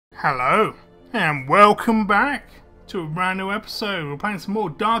Hello, and welcome back to a brand new episode. We're playing some more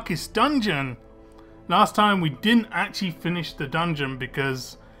Darkest Dungeon. Last time we didn't actually finish the dungeon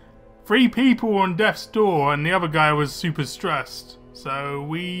because 3 people were on death's door and the other guy was super stressed. So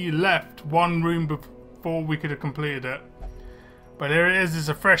we left one room before we could have completed it. But here it is, it's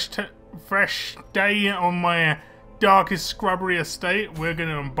a fresh day on my darkest scrubbery estate. We're going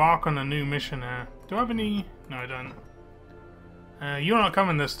to embark on a new mission here. Do I have any? No, I don't. You're not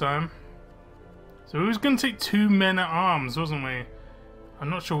coming this time. So we was going to take 2 men at arms, wasn't we? I'm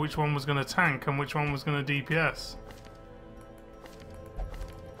not sure which one was going to tank and which one was going to DPS.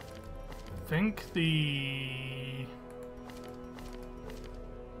 I think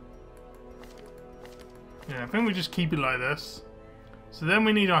I think we just keep it like this. So then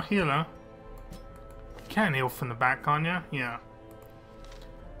we need our healer. You can heal from the back, can't you? Yeah.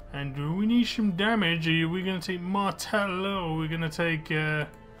 And we need some damage. Are we going to take Martello or are we going to take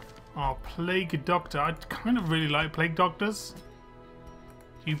our Plague Doctor? I kind of really like Plague Doctors.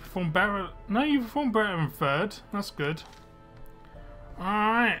 You perform better. No, you perform better in 3rd. That's good.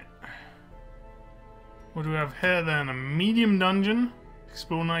 Alright. What do we have here then? A medium dungeon.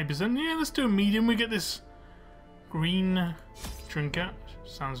 Explore 90%. Yeah, let's do a medium. We get this green trinket.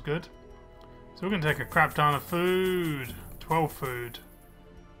 Sounds good. So we're going to take a crap ton of food. 12 food.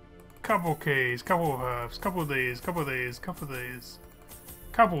 Couple keys, couple of herbs, couple of these, couple of these, couple of these.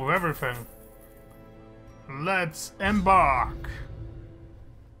 Couple of everything. Let's embark.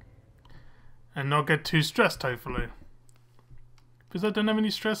 And not get too stressed, hopefully. Because I don't have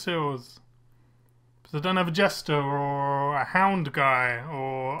any stress heals. Because I don't have a jester or a hound guy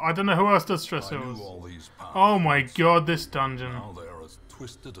or I don't know who else does stress heals. Oh my god, this dungeon. Now they are as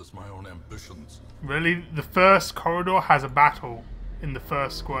twisted as my own ambitions. Really? The first corridor has a battle in the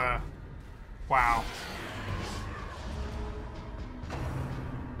first square. Wow.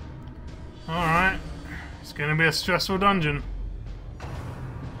 Alright. It's gonna be a stressful dungeon.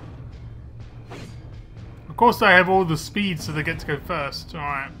 Of course they have all the speed so they get to go first.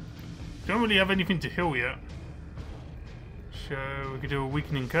 Alright. Don't really have anything to heal yet. So we could do a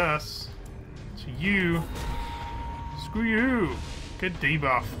weakening curse. To you. Screw you. Get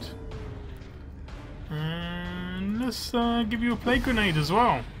debuffed. And let's give you a plague grenade as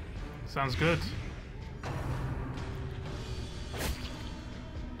well. Sounds good.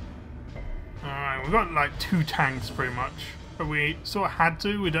 Alright, we've got like 2 tanks pretty much. But we sort of had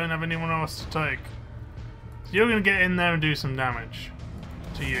to, we don't have anyone else to take. So you're going to get in there and do some damage.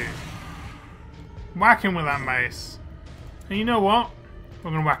 To you. Whack him with that mace. And you know what?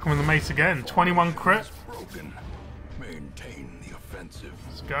 We're going to whack him with the mace again. 21 crit. Maintain the offensive.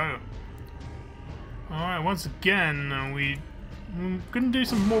 Let's go. Alright, once again, we're going to do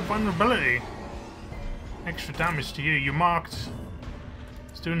some more vulnerability. Extra damage to you. You're marked.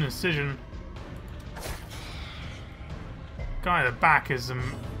 Let's do an incision. Guy at the back is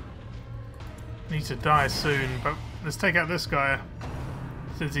needs to die soon, but let's take out this guy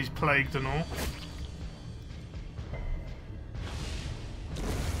since he's plagued and all.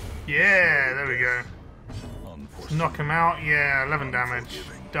 Yeah, there we go. Let's knock him out. Yeah, 11 damage.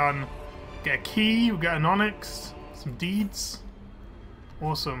 Done. Get a key, we get an onyx, some deeds.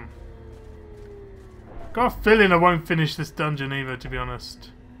 Awesome. Got a feeling I won't finish this dungeon either, to be honest.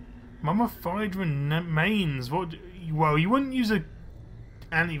 Mummified remains. What? Well, you wouldn't use a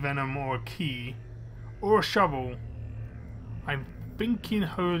anti-venom or a key or a shovel. I'm thinking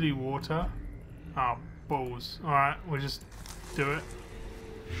holy water. Oh, balls. Alright, we'll just do it.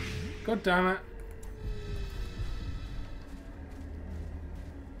 God damn it.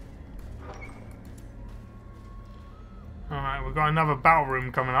 Alright, we've got another battle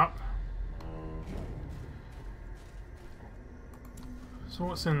room coming up. So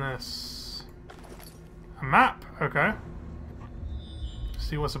what's in this? A map? Okay. Let's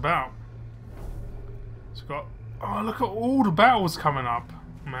see what's about. It's got... Oh, look at all the battles coming up.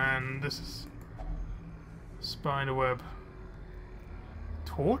 Man, this is... Spiderweb.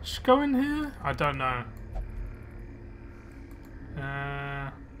 Torch going here? I don't know.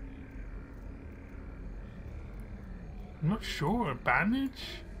 I'm not sure. A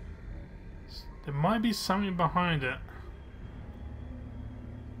bandage? There might be something behind it.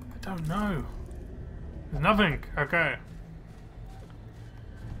 I don't know. There's nothing. Okay.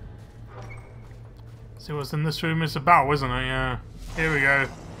 See what's in this room is about, isn't it? Yeah. Here we go.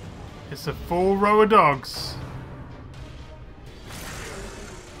 It's a full row of dogs.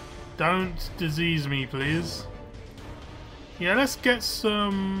 Don't disease me, please. Yeah, let's get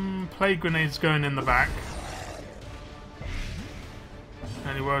some plague grenades going in the back.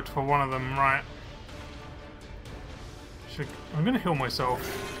 Only worked for one of them, right. I'm gonna heal myself.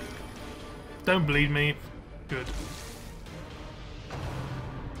 Don't bleed me. Good.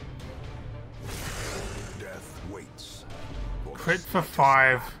 Death waits. Crit for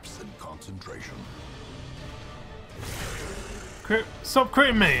 5. Concentration. Crit. Stop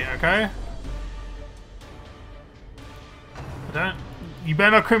critting me, okay? I don't. You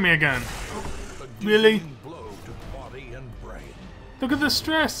better not crit me again. Really? Blow to body and brain. Look at the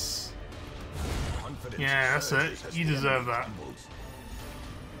stress. Confidence Yeah, that's it. surges as You the deserve enemy that. crumbles.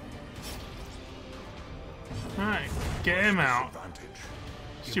 Alright, get him out. Advantage.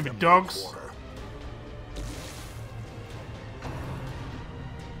 Give Stupid them dogs. quarter.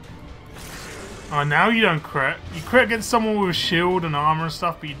 Oh, now you don't crit. You crit against someone with a shield and armor and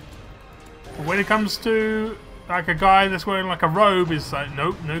stuff, but when it comes to like a guy that's wearing like a robe, it's like,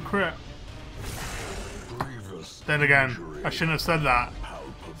 nope, no crit. Grievous Then again, injury. I shouldn't have said that.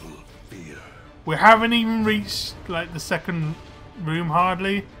 Palpable fear. We haven't even reached like the second room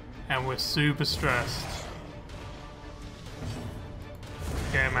hardly, and we're super stressed.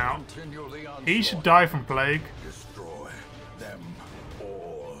 Get him out. Continue the onslaught. He should die from plague. Destroy them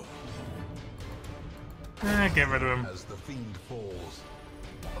all. Get rid of him. As the fiend falls,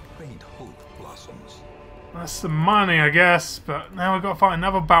 a faint hope blossoms. That's the money, I guess, but now we've got to fight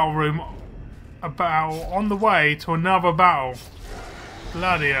another battle room. A battle on the way to another battle.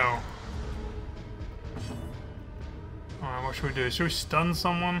 Bloody hell. Alright, what should we do? Should we stun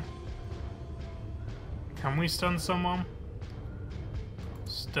someone? Can we stun someone?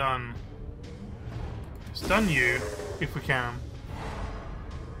 Stun. Stun you, if we can.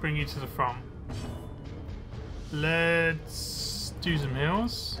 Bring you to the front. Let's do some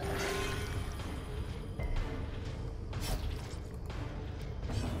heals.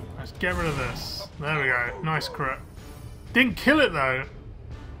 Let's get rid of this. There we go. Nice crit. Didn't kill it though.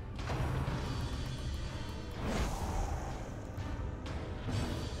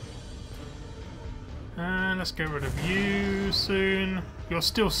 And let's get rid of you soon. You're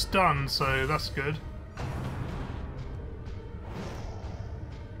still stunned, so that's good.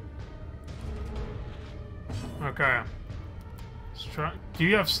 Okay. Let's try. Do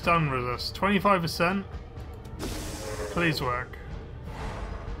you have stun resist? 25%? Please work.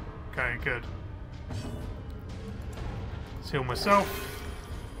 Okay, good. Let's heal myself.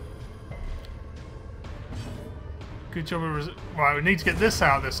 Good job of right, we need to get this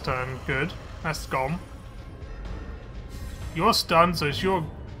out this turn. Good. That's gone. You're stunned, so it's your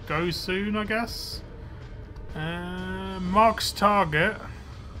go soon, I guess. Marks target.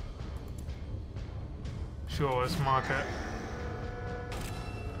 Sure, let's mark it.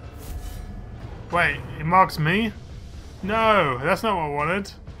 Wait, it marks me? No, that's not what I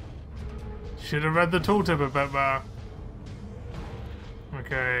wanted. Should have read the tooltip a bit better.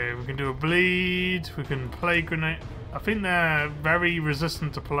 Okay, we can do a bleed. We can plague grenade. I think they're very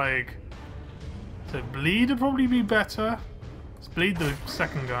resistant to plague. So bleed would probably be better. Let's bleed the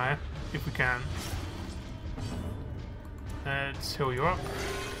second guy, if we can. Let's heal you up.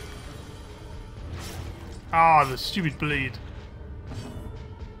 Ah, the stupid bleed.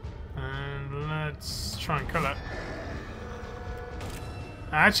 And let's try and kill it.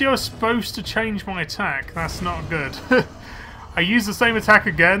 Actually, I was supposed to change my attack. That's not good. I used the same attack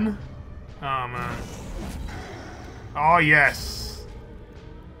again. Oh, man. Oh, yes.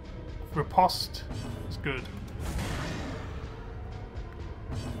 Riposte. It's good.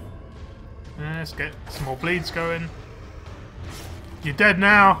 Let's get some more bleeds going. You're dead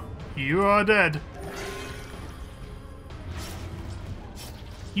now. You are dead.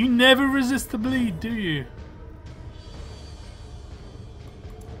 You never resist the bleed, do you?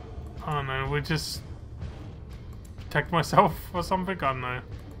 Oh no, we just protect myself or something? I don't know.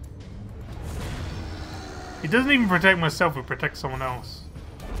 He doesn't even protect myself, he protects someone else.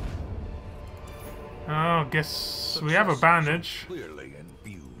 Oh, guess we have a bandage. Clearly in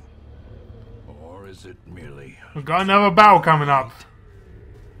view. Or is it merely We've got another battle coming up.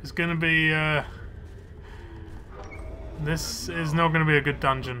 It's gonna be this is not gonna be a good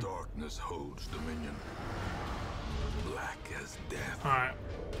dungeon. darkness holds dominion? Black as death. Alright.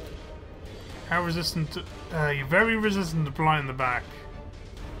 How resistant to, you're very resistant to blight in the back.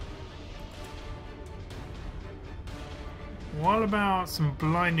 What about some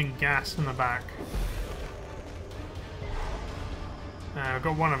blinding gas in the back? I've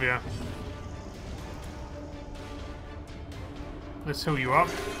got one of you. Let's heal you up.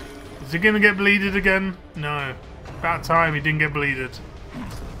 Is he gonna get bleeded again? No. About time he didn't get bleeded.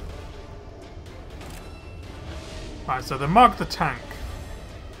 Right, so they marked the tank.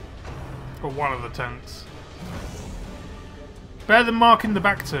 Or one of the tanks. Better than marking the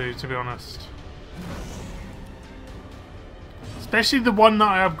back two, to be honest. Let's Especially the one that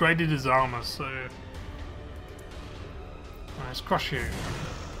I upgraded his armor, so... Let's crush you.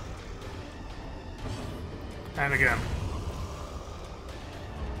 And again.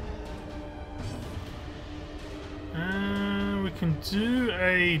 We can do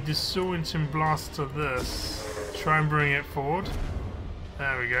a disorienting blast to this. Try and bring it forward.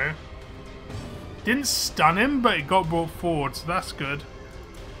 There we go. Didn't stun him, but it got brought forward, so that's good.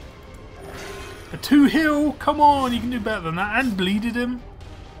 A 2 heal? Come on, you can do better than that. And bleeded him.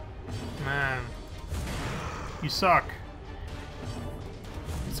 Man. You suck.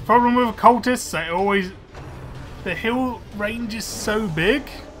 It's the problem with occultists, they always... The heal range is so big.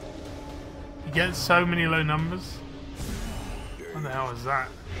 You get so many low numbers. What the hell is that?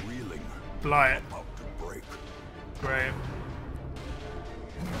 Blight. Great.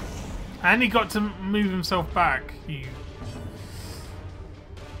 And he got to move himself back. You.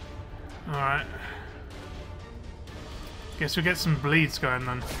 Alright. Guess we get some bleeds going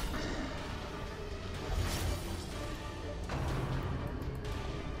then.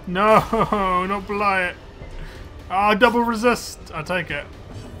 No, not Blight. Ah, double resist. I'll take it.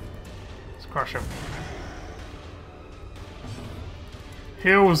 Let's crush him.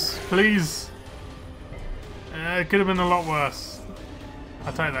 Heals, please. It could have been a lot worse.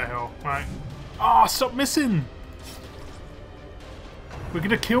 I'll take that heal. Right. Ah, stop missing. We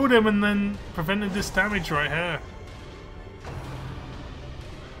could have killed him and then prevented this damage right here.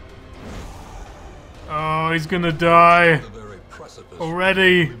 Oh, he's gonna die.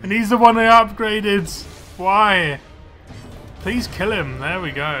 Already. And he's the one I upgraded. Why? Please kill him. There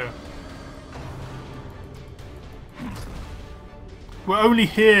we go. We're only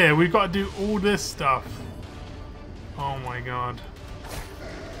here. We've got to do all this stuff. Oh my god.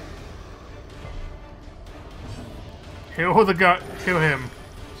 Heal the guy. Heal him.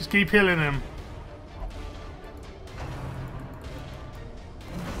 Just keep healing him.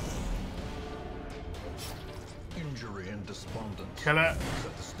 Injury and despondence. Kill it.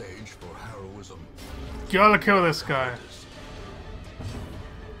 Set the stage for heroism. Gotta kill this guy.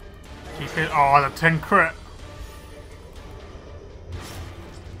 Keep it. Oh, the 10 crit.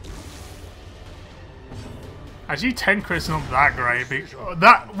 Actually, 10 crit's not that great.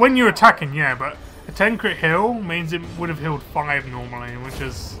 That when you're attacking, yeah, but a 10 crit heal means it would have healed 5 normally, which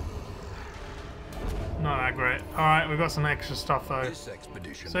is not that great. Alright, we've got some extra stuff though.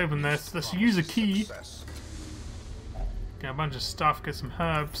 Let's open this. Let's use a key. Get a bunch of stuff, get some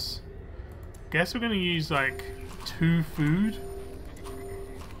herbs. Guess we're gonna use like 2 food.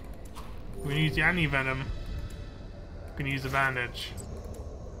 We're gonna use the anti-venom. We're gonna use the bandage.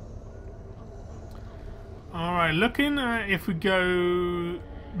 Alright, looking at if we go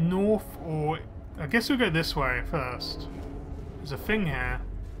north or... I guess we'll go this way first. There's a thing here.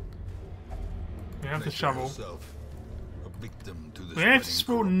 We have the shovel. We have to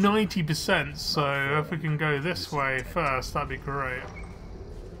spawn 90%, so if we can go this way first, that'd be great.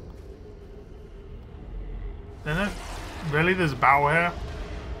 Then really, there's a battle here?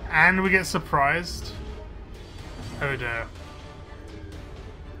 And we get surprised? Oh dear.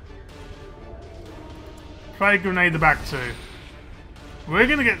 Play grenade the back too. We're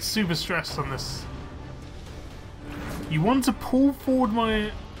gonna get super stressed on this. You want to pull forward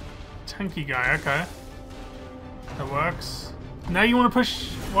my tanky guy, okay. That works. Now you want to push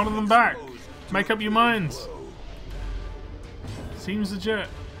one of them back. Make up your minds. Seems legit.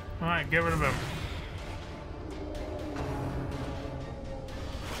 Alright, get rid of him.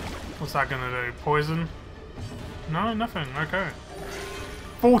 What's that gonna do? Poison? No, nothing. Okay.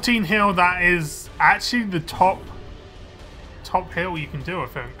 14 heal, that is actually the top heal you can do, I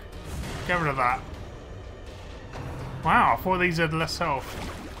think. Get rid of that. Wow, I thought these had less health.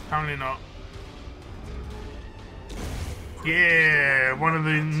 Apparently not. Yeah, one of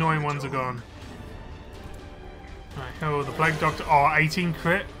the annoying ones are gone. Right, heal the Plague Doctor. Oh, 18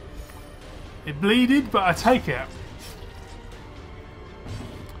 crit. It bleeded, but I take it.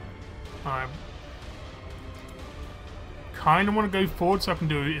 I kind of want to go forward so I can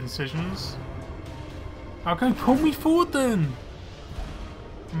do incisions. Okay, pull me forward then.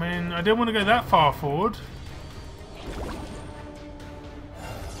 I mean, I don't want to go that far forward.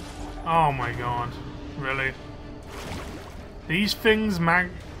 Oh my god, really? These things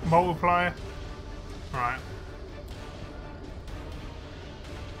multiply? Right.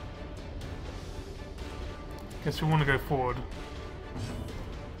 Guess we want to go forward.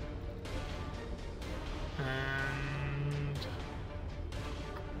 And...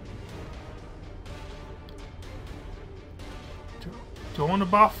 Do I want to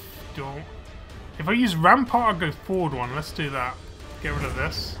buff? If I use Rampart, I'll go forward one. Let's do that. Get rid of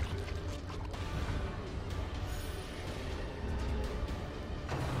this.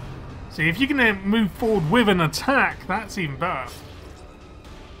 See, if you can move forward with an attack, that's even better.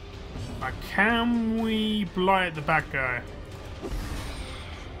 Right, can we blight the bad guy?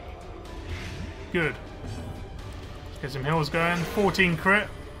 Good. Let's get some heals going. 14 crit.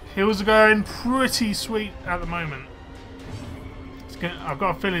 Heals are going pretty sweet at the moment. I've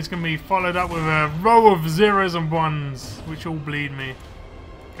got a feeling it's going to be followed up with a row of zeros and ones, which all bleed me.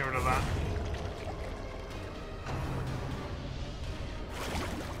 Get rid of that.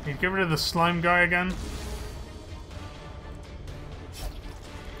 Need to get rid of the slime guy again.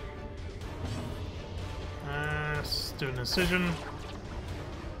 Let's do an incision.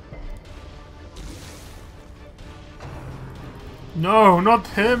 No, not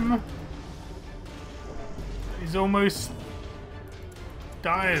him! He's almost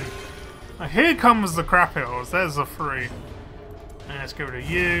dying. Here comes the crap hills. There's the 3. Let's get rid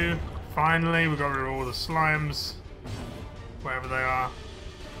of you. Finally, we got rid of all the slimes. Wherever they are.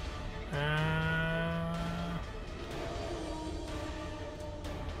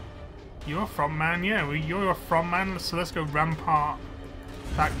 You're a front man, yeah. You're a front man, so let's go rampart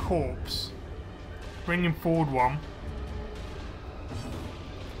that corpse. Bring him forward 1.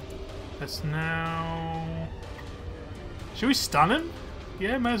 Let's now... Should we stun him?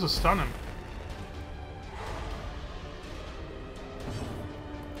 Yeah, may as well stun him.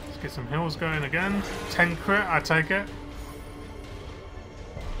 Let's get some heals going again. 10 crit, I take it.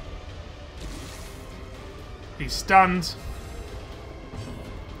 He's stunned.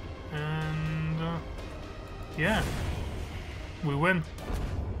 And... yeah. We win.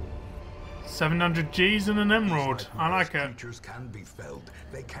 700 Gs and an emerald. I like it. Creatures can be felled.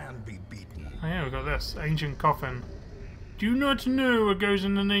 They can be beaten. Oh yeah, we got this. Ancient coffin. Do you not know what goes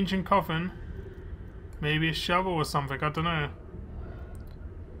in an ancient coffin? Maybe a shovel or something, I don't know.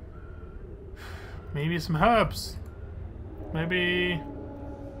 Maybe some herbs. Maybe...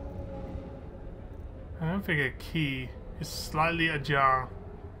 I don't think a key. It's slightly ajar.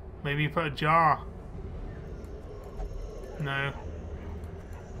 Maybe you put a jar. No.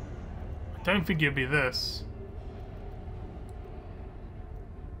 I don't think it'd be this.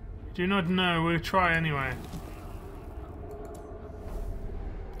 Do not know, we'll try anyway.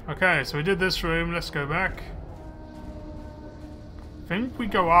 Okay, so we did this room, let's go back. I think we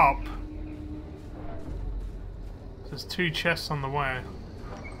go up. There's 2 chests on the way.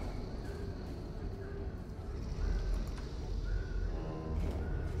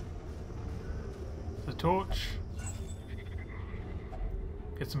 The torch.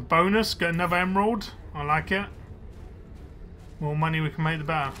 Get some bonus, get another emerald. I like it. More money we can make, the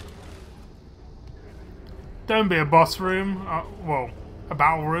better. Don't be a boss room. Well, a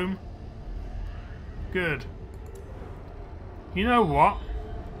battle room. Good. You know what?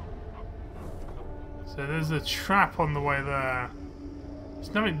 So there's a trap on the way there.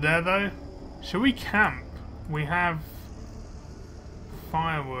 There's nothing there though. Shall we camp? We have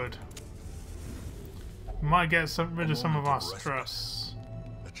firewood. We might get rid of some of our stress.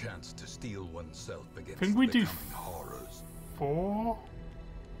 A chance to steel oneself against I think we do horrors. 4.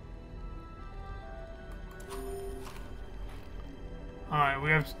 Alright, we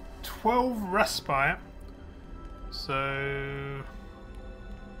have 12 respite. So...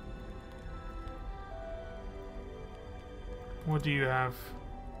 what do you have?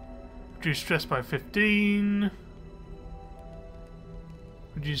 Reduce stress by 15.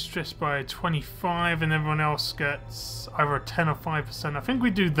 Reduce stress by 25, and everyone else gets either a 10 or 5%. I think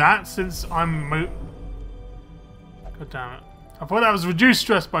we do that since I'm God damn it. I thought that was reduce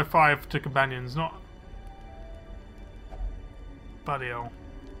stress by 5 to companions, not... bloody hell.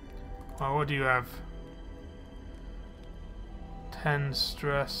 Well, what do you have? 10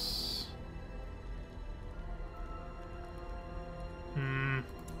 stress. I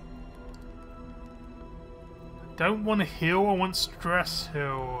don't want to heal, I want stress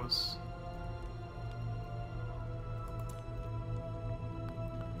heals.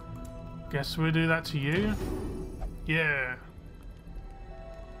 Guess we'll do that to you? Yeah.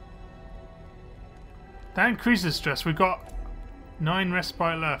 That increases stress. We've got 9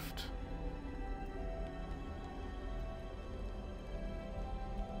 respite left.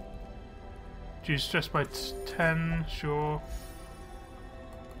 Reduce stress by 10, sure.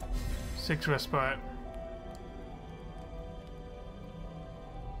 6 respite.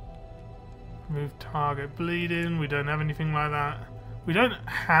 Move target bleeding. We don't have anything like that. We don't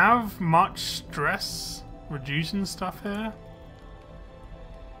have much stress reducing stuff here.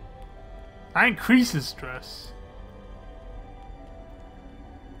 That increases stress.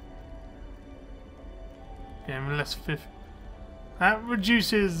 Okay, less 50. That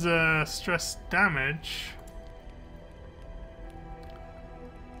reduces stress damage.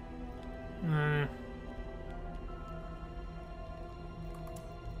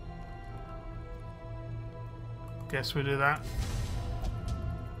 Guess we'll do that.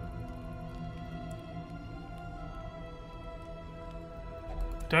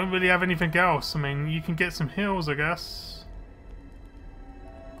 Don't really have anything else. I mean, you can get some heals, I guess.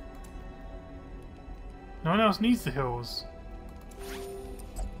 No one else needs the heals.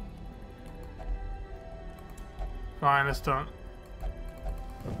 Fine, let's do it.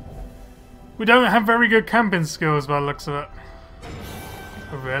 We don't have very good camping skills by the looks of it.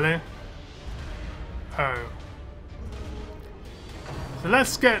 Oh, really? Oh. So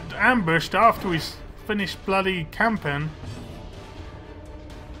let's get ambushed after we finish bloody camping.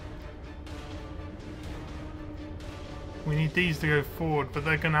 We need these to go forward, but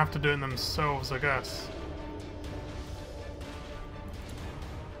they're going to have to do it themselves, I guess.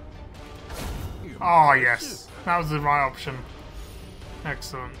 Oh, yes. That was the right option.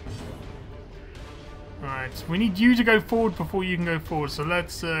 Excellent. Right, we need you to go forward before you can go forward, so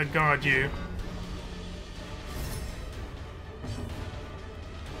let's guard you.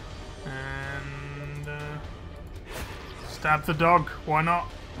 And stab the dog, why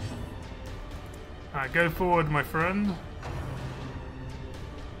not? Alright, go forward, my friend.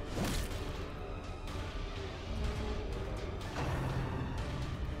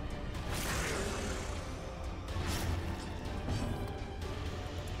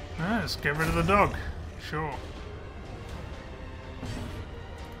 Let's get rid of the dog. Sure.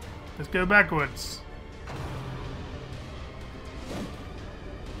 Let's go backwards.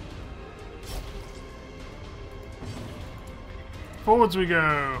 Forwards we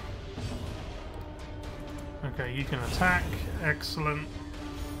go. Okay, you can attack. Excellent.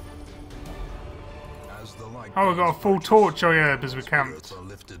 Oh, we got a full torch. Oh yeah, because we camped. Are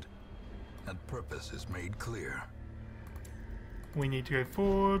lifted and purpose is made clear. We need to go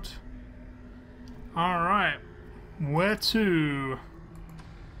forward. Alright. Where to?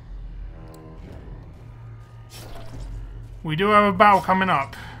 We do have a battle coming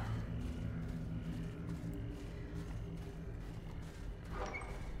up.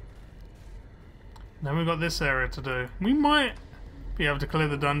 Then we've got this area to do. We might be able to clear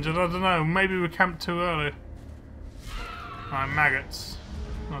the dungeon. I don't know. Maybe we camped too early. Alright, maggots.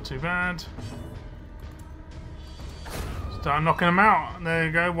 Not too bad. Start knocking them out. There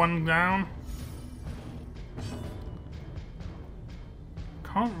you go, one down.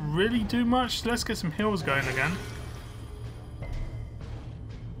 Can't really do much. Let's get some heals going again.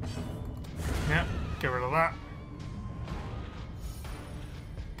 Yep, get rid of that.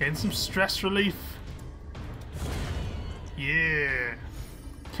 Getting some stress relief. Yeah.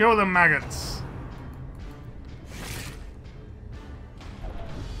 Kill the maggots.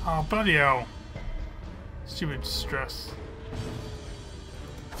 Oh, bloody hell. Stupid stress.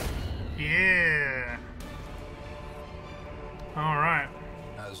 Yeah. Alright.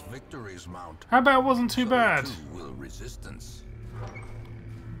 As victories mount, How about it wasn't too bad? so too will resistance.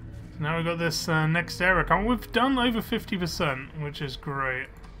 Now we've got this next area coming. We've done over 50%, which is great.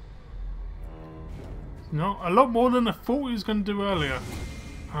 Not a lot more than I thought we was going to do earlier.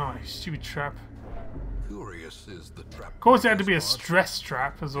 Oh, you stupid trap. Curious is the trap. Of course, it had to be a stress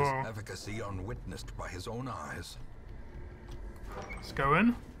trap as well. Efficacy unwitnessed by his own eyes. Let's go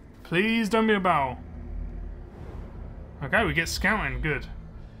in. Please don't be a battle. Okay, we get scouting. Good.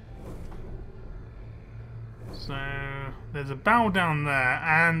 So there's a battle down there,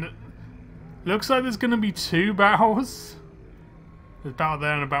 and looks like there's going to be two battles. There's a battle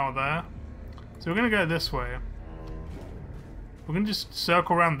there and a battle there. So we're going to go this way. We're going to just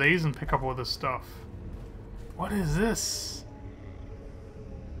circle around these and pick up all this stuff. What is this?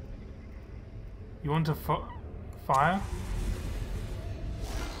 You want to fire?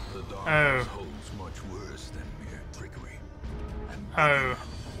 The Oh. holds much worse than mere trickery. Oh.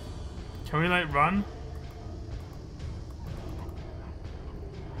 Can we like run?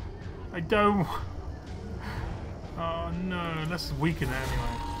 I don't. Oh no, let's weaken it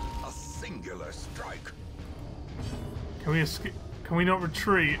anyway. A singular strike. Can we escape? Can we not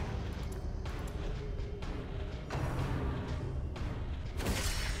retreat?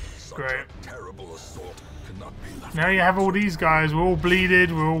 Such Great. a terrible assault cannot be left. Now you have all these guys. We're all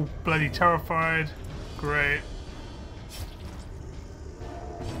bleeded. We're all bloody terrified. Great.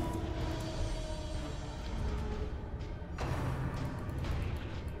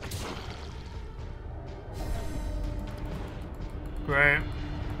 Great.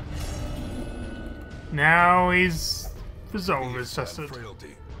 Now his resolve is tested.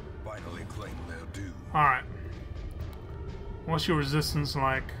 Frailty finally claim their due. Alright. What's your resistance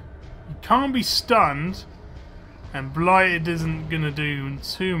like? You can't be stunned, and blighted isn't gonna do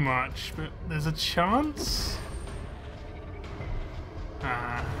too much, but there's a chance?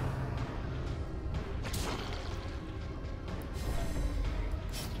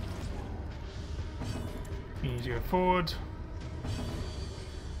 You need to go forward.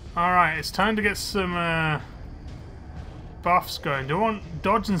 Alright, it's time to get some buffs going. Do I want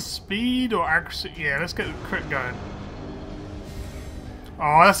dodge and speed or accuracy? Yeah, let's get the crit going.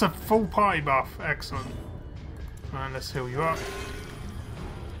 Oh, that's a full party buff. Excellent. Alright, let's heal you up.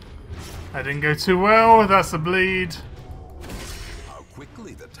 That didn't go too well. That's a bleed. How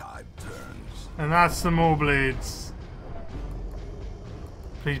quickly the tide turns. And that's some more bleeds.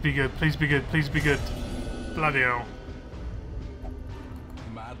 Please be good. Please be good. Please be good. Bloody hell.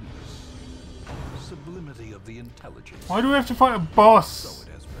 Madness. Sublimity of the intelligence. Why do we have to fight a boss? So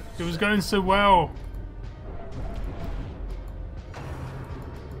it has been It was said. going so well.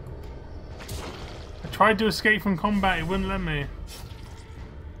 I tried to escape from combat. It wouldn't let me.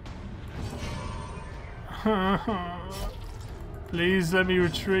 Please let me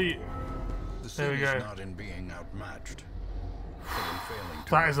retreat. The There we sin is go. not in being outmatched, but in failing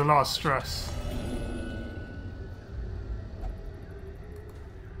to That is a lot of stress.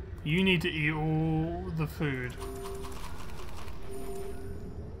 You need to eat all the food.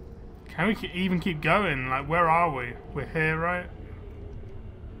 Can we even keep going? Like, where are we? We're here, right?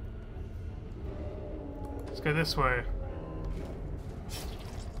 Let's go this way.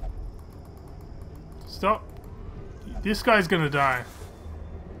 Stop. This guy's gonna die.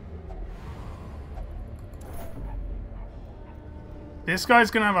 This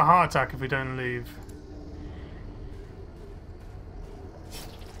guy's gonna have a heart attack if we don't leave.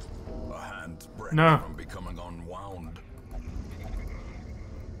 a hand's breadth No. from becoming unwound.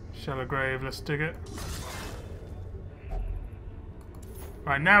 Shallow grave, let's dig it.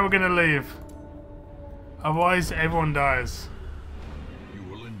 Right, now we're gonna leave. Otherwise, everyone dies. You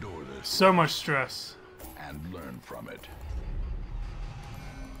will endure this So much stress. and learn from it.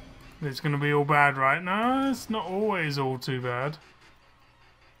 It's gonna be all bad, right? No, it's not always all too bad.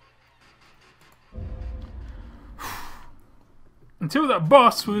 Until that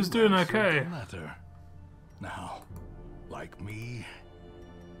boss was doing okay. The matter. Now, like me,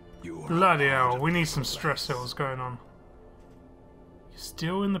 you are Bloody part hell, of we the need some stress process. hills going on. You're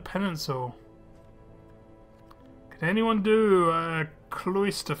still in the penance hall. Can anyone do a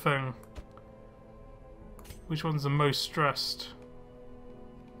cloister thing? Which one's the most stressed?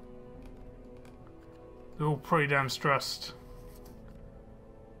 They're all pretty damn stressed.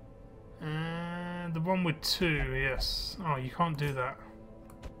 And the one with 2, yes. Oh, you can't do that.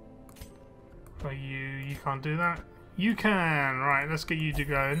 Oh, you can't do that? You can! Right, let's get you to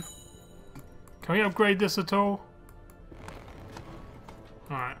going. Can we upgrade this at all?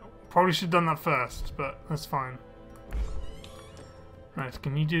 Alright, probably should have done that first, but that's fine. Right,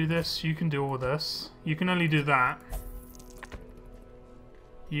 can you do this? You can do all this. You can only do that.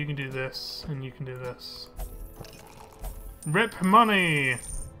 You can do this, and you can do this. Rip money!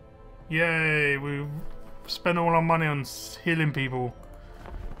 Yay, we spent all our money on healing people.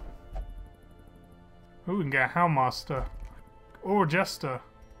 Ooh, we can get a Hellmaster. Or a Jester.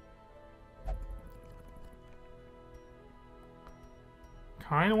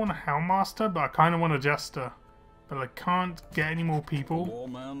 Kinda want a Hellmaster, but I kinda want a Jester. But I can't get any more people.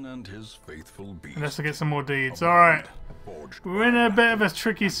 Lawman and his faithful beast. Unless I get some more deeds. Alright. Forged We're in a bit of a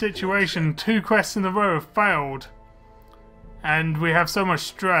tricky situation. 2 quests in a row have failed. And we have so much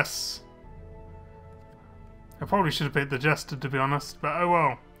stress. I probably should have picked the Jester, to be honest. But oh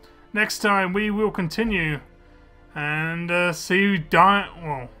well. Next time we will continue. And see who die.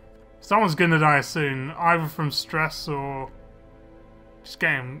 Well, someone's gonna die soon. Either from stress or just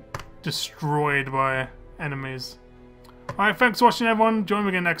getting destroyed by enemies. Alright, thanks for watching everyone. Join me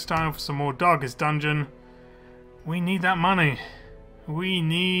again next time for some more Darkest Dungeon. We need that money. We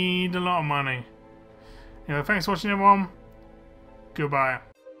need a lot of money. Anyway, thanks for watching everyone. Goodbye.